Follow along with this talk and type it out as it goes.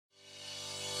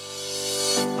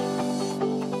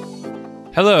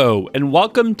Hello, and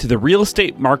welcome to the Real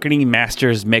Estate Marketing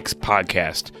Masters Mix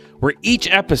podcast, where each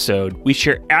episode we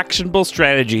share actionable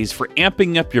strategies for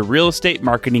amping up your real estate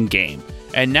marketing game.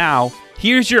 And now,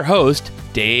 here's your host,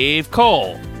 Dave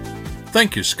Cole.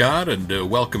 Thank you, Scott, and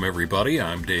welcome everybody.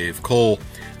 I'm Dave Cole.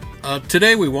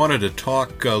 Today we wanted to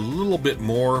talk a little bit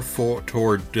more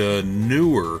toward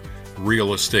newer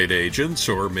real estate agents,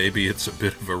 or maybe it's a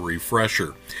bit of a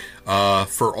refresher.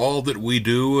 For all that we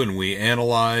do and we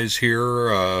analyze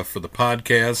here for the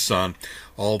podcasts on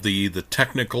all the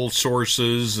technical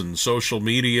sources and social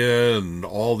media and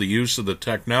all the use of the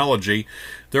technology,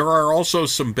 there are also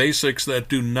some basics that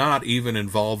do not even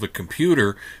involve a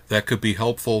computer that could be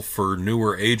helpful for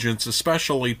newer agents,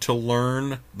 especially to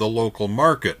learn the local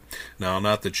market. Now,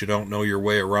 not that you don't know your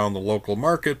way around the local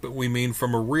market, but we mean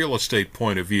from a real estate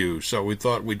point of view. So we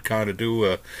thought we'd kind of do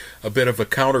a bit of a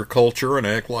counterculture and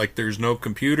act like there's no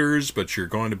computers, but you're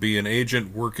going to be an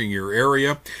agent working your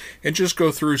area, and just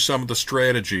go through some of the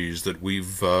strategies that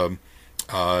we've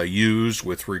used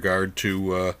with regard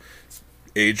to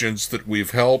agents that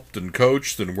we've helped and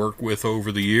coached and worked with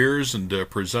over the years, and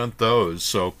present those.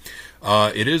 So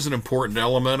it is an important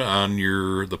element on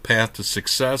the path to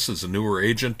success as a newer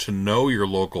agent to know your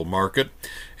local market,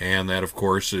 and that of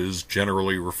course is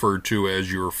generally referred to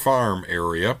as your farm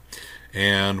area.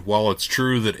 And while it's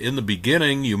true that in the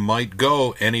beginning you might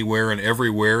go anywhere and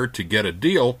everywhere to get a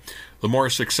deal, the more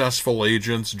successful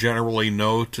agents generally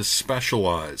know to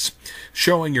specialize.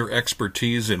 Showing your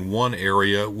expertise in one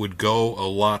area would go a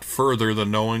lot further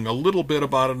than knowing a little bit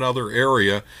about another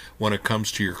area when it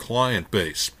comes to your client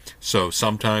base. So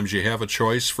sometimes you have a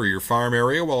choice for your farm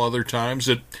area, while other times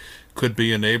it could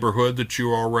be a neighborhood that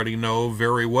you already know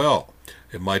very well.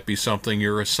 It might be something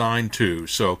you're assigned to.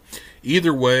 So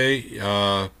either way,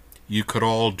 you could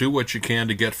all do what you can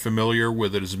to get familiar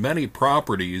with as many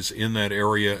properties in that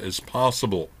area as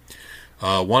possible.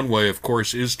 One way, of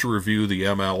course, is to review the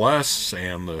MLS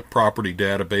and the property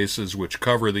databases which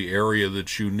cover the area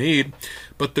that you need,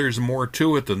 but there's more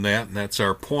to it than that, and that's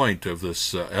our point of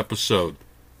this episode.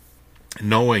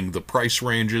 Knowing the price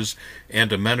ranges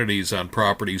and amenities on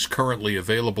properties currently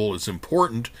available is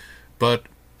important, but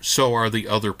so are the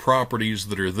other properties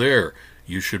that are there.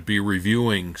 You should be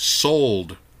reviewing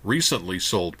recently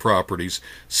sold properties,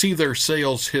 see their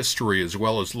sales history, as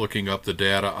well as looking up the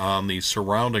data on the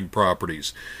surrounding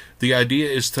properties. The idea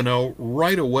is to know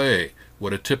right away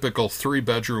what a typical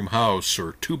 3-bedroom house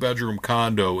or 2-bedroom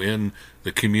condo in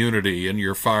the community, in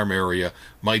your farm area,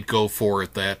 might go for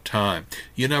at that time.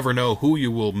 You never know who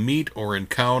you will meet or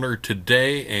encounter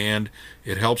today, and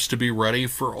it helps to be ready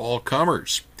for all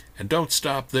comers. And don't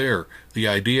stop there. The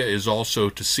idea is also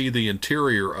to see the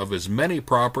interior of as many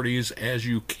properties as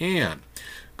you can.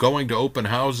 Going to open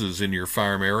houses in your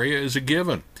farm area is a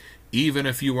given, even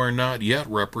if you are not yet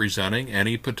representing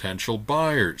any potential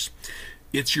buyers.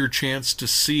 It's your chance to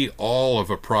see all of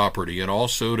a property and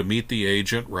also to meet the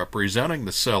agent representing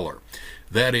the seller.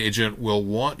 That agent will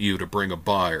want you to bring a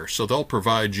buyer, so they'll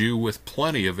provide you with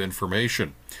plenty of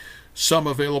information. Some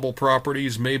available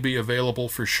properties may be available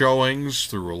for showings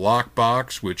through a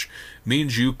lockbox, which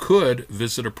means you could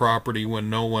visit a property when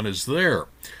no one is there.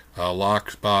 A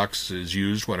lockbox is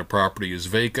used when a property is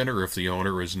vacant or if the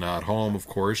owner is not home, of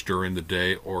course, during the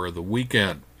day or the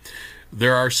weekend.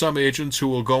 There are some agents who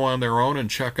will go on their own and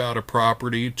check out a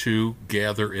property to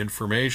gather information.